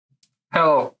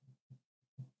Hello,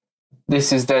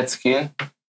 this is DedSkin,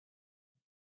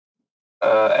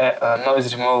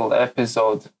 noise removal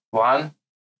episode 1,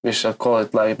 we shall call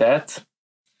it like that.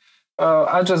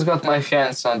 I just got my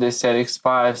hands on this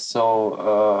RX5,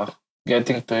 so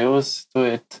getting used to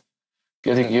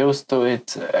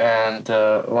it, and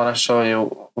want to show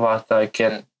you what I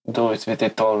can do with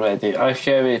it already. I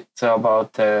have it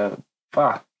about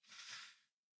 3-4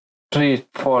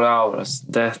 hours,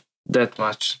 that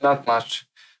much, not much,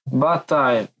 but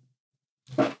I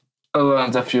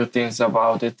learned a few things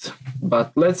about it.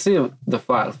 But let's see the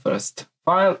file first.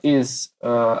 File is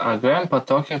a grandpa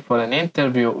talking for an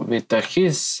interview with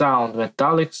his sound,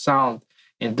 metallic sound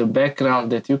in the background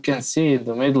that you can see in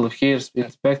the middle here in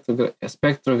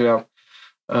spectrogram.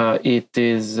 It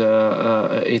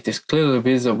is clearly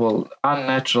visible,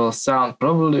 unnatural sound,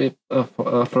 probably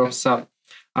from some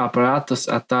apparatus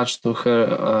attached to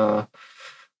her.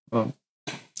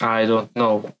 I don't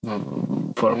know,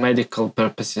 for medical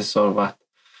purposes or what.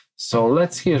 So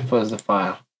let's hear first the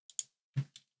file.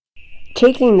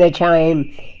 Taking the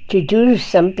time to do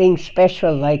something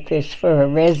special like this for a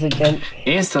resident.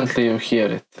 Instantly you hear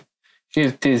it. Here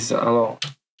it is alone.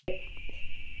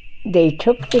 They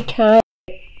took the time.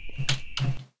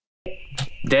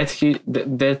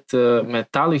 That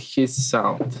metallic hiss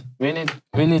sound. We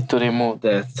need to remove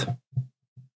that.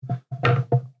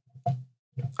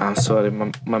 I'm sorry,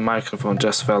 my microphone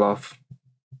just fell off.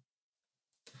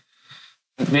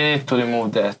 We need to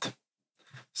remove that.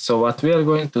 So what we are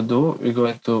going to do, we're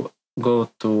going to go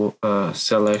to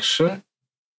selection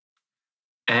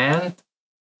and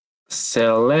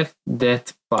select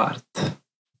that part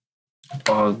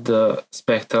of the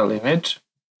spectral image.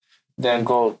 Then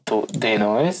go to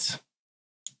DeDSkin-Noise.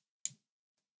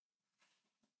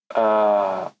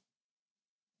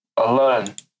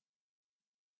 Learn.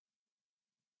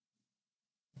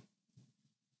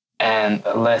 And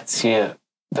let's hear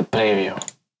the preview.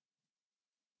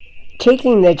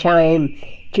 Taking the time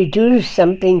to do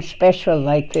something special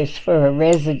like this for a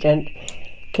resident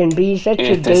can be such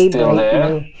a day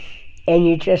breaker, and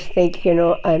you just think, you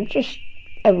know, I'm just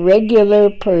a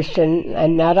regular person.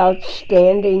 I'm not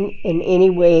outstanding in any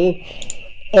way,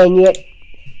 and yet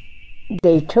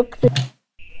they took the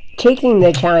taking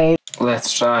the time.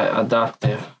 Let's try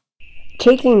adaptive.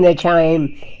 Taking the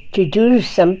time to do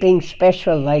something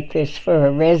special like this for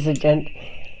a resident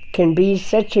can be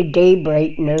such a day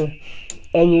brightener,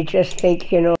 and you just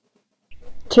think, you know,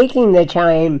 taking the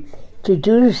time to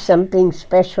do something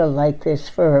special like this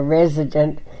for a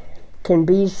resident can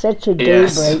be such a day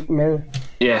brightener.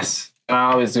 Yes,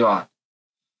 now it's gone.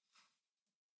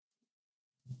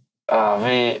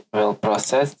 We will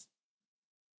process.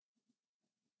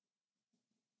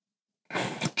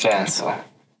 Cancel.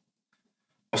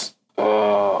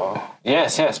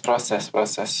 Yes,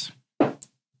 process.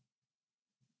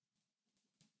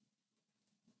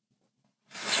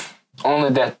 Only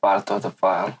that part of the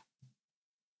file.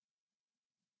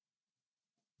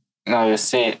 Now you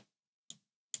see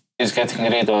it's getting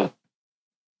rid of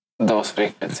those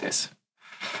frequencies.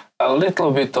 A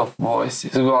little bit of voice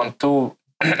is gone too,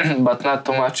 but not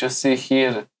too much. You see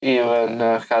here even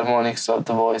harmonics of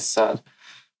the voice are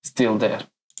still there.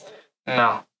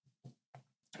 Now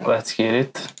let's hear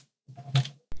it.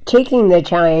 Taking the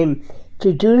time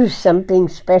to do something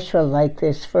special like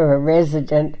this for a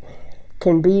resident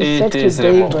can be such a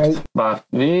day break. But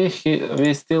we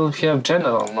still have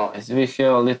general noise. We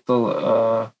have a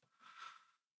little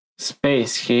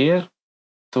space here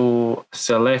to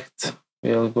select.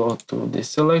 We'll go to the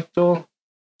select tool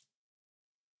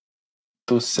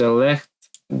to select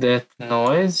that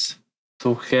noise,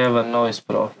 to have a noise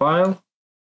profile.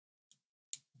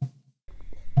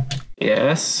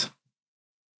 Yes,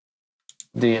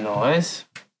 DeDSkin-Noise.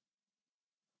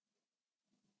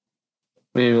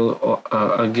 We will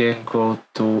again go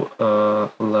to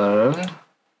learn.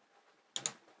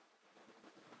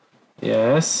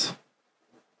 Yes.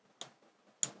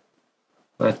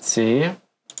 Let's see.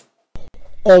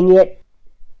 And yet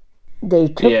they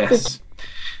took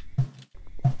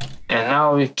And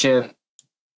now we can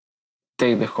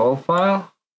take the whole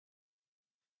file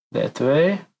that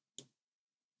way,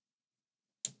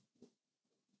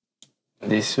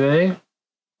 this way,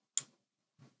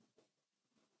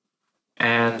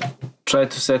 and try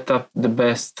to set up the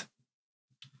best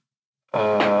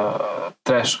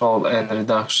threshold and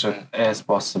reduction as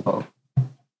possible.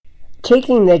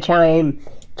 Taking the time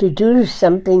to do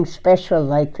something special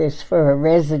like this for a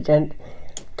resident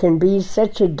can be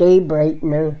such a day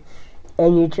brightener,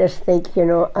 and you just think, you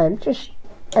know, I'm just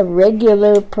a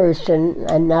regular person.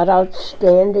 I'm not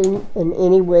outstanding in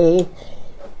any way,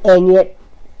 and yet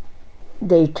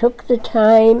they took the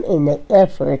time and the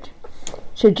effort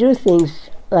to do things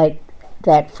like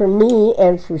that for me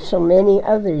and for so many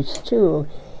others too.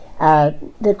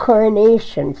 The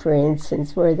coronation, for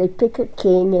instance, where they pick a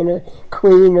king and a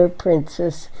queen or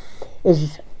princess,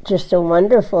 is just a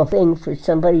wonderful thing for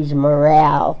somebody's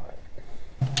morale.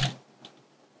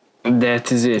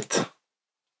 That is it.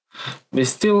 We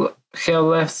still have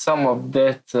left some of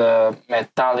that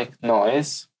metallic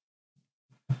noise,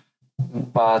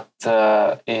 but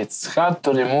it's hard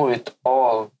to remove it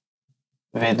all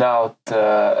without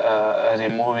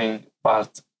removing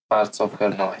parts of her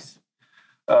noise,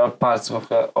 parts of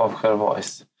her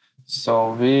voice.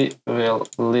 So we will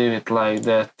leave it like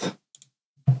that.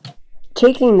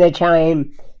 Taking the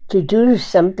time to do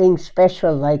something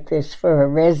special like this for a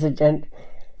resident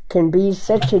can be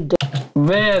such a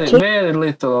very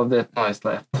little of that noise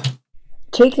left.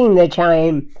 Taking the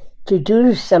time to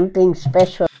do something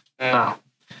special. Now,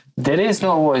 there is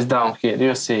no voice down here.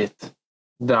 You see it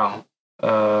down.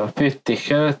 50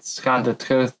 hertz, 100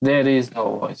 hertz. There is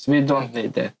no voice. We don't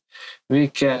need that. We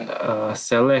can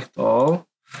select all.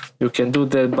 You can do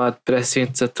that by pressing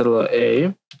Ctrl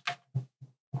A.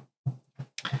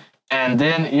 And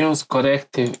then use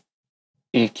corrective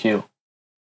EQ.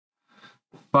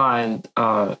 Find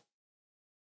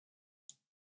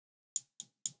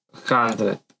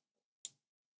 100.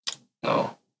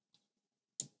 No.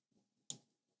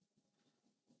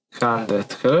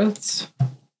 100 hertz.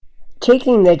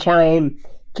 Taking the time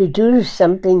to do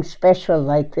something special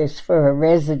like this for a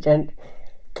resident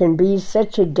can be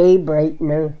such a day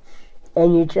brightener,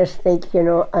 and you just think, you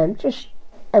know, I'm just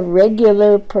a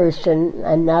regular person.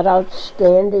 I'm not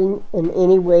outstanding in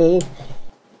any way.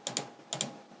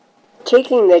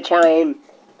 Taking the time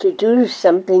to do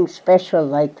something special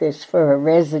like this for a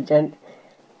resident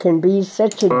can be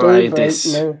such a day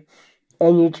brightener,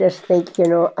 and you just think, you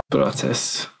know,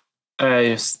 process.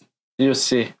 You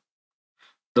see,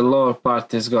 the lower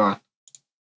part is gone.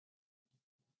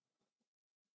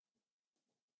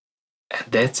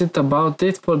 And that's about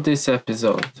it for this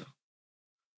episode.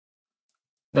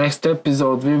 Next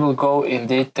episode we will go in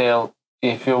detail,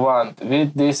 if you want,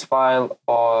 with this file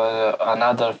or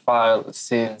another file,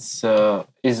 since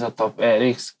Izotope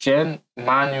RX can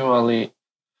manually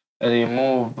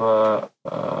remove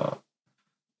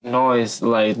noise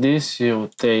like this. You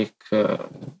take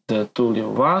the tool you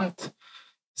want,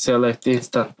 select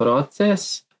instant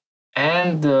process,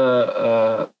 and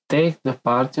take the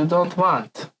part you don't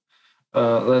want.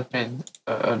 Let me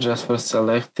just first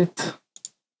select it.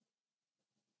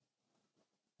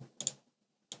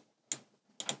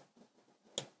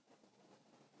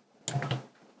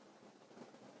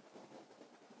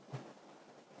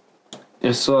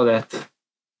 You saw that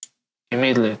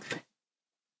immediately.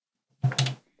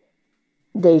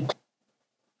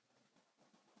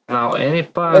 Now any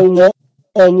part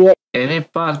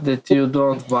that you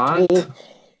don't want,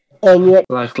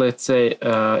 like let's say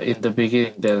in the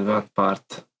beginning there's one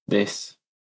part, this.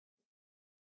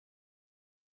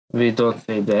 We don't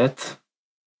need that.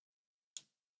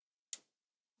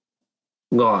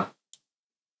 Gone.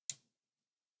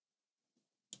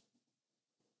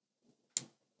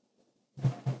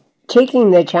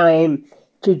 Taking the time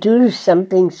to do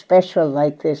something special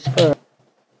like this for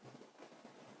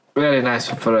very nice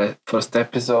for a first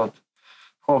episode.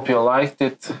 Hope you liked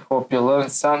it. Hope you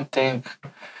learned something.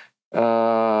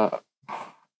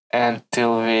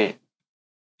 Until we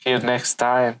hear next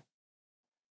time.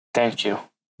 Thank you.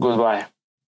 Goodbye.